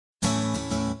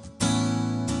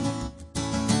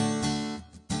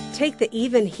Take the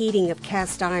even heating of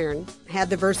cast iron, add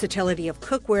the versatility of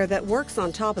cookware that works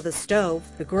on top of the stove,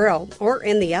 the grill, or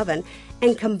in the oven,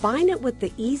 and combine it with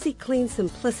the easy, clean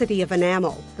simplicity of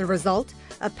enamel. The result?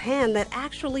 A pan that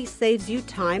actually saves you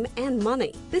time and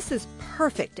money. This is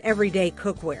perfect everyday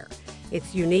cookware.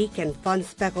 Its unique and fun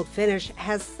speckled finish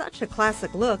has such a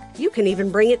classic look, you can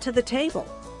even bring it to the table.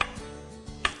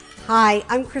 Hi,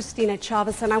 I'm Christina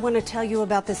Chavez, and I want to tell you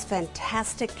about this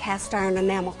fantastic cast iron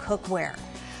enamel cookware.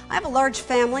 I have a large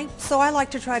family, so I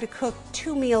like to try to cook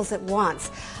 2 meals at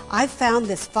once. I've found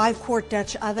this 5-quart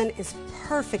Dutch oven is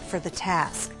perfect for the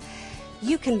task.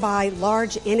 You can buy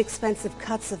large, inexpensive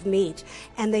cuts of meat,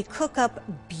 and they cook up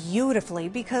beautifully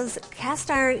because cast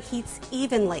iron heats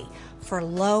evenly for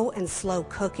low and slow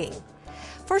cooking.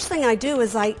 First thing I do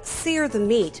is I sear the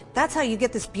meat. That's how you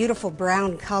get this beautiful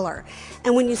brown color.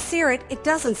 And when you sear it, it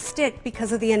doesn't stick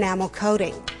because of the enamel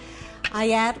coating.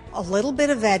 I add a little bit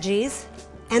of veggies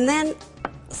and then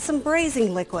some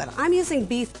braising liquid. I'm using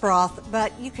beef broth,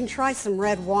 but you can try some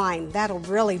red wine. That'll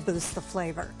really boost the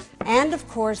flavor. And of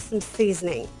course, some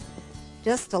seasoning.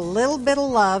 Just a little bit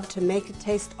of love to make it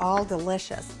taste all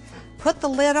delicious. Put the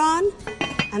lid on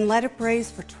and let it braise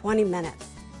for 20 minutes.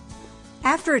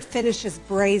 After it finishes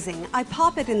braising, I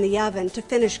pop it in the oven to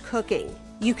finish cooking.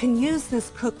 You can use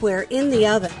this cookware in the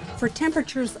oven for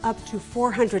temperatures up to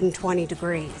 420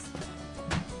 degrees.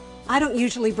 I don't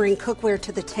usually bring cookware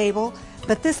to the table,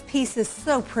 but this piece is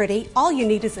so pretty, all you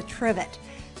need is a trivet.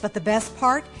 But the best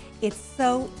part, it's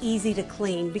so easy to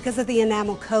clean because of the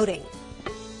enamel coating.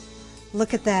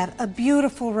 Look at that, a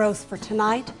beautiful roast for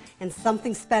tonight and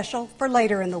something special for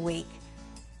later in the week.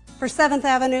 For 7th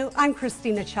Avenue, I'm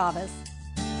Christina Chavez.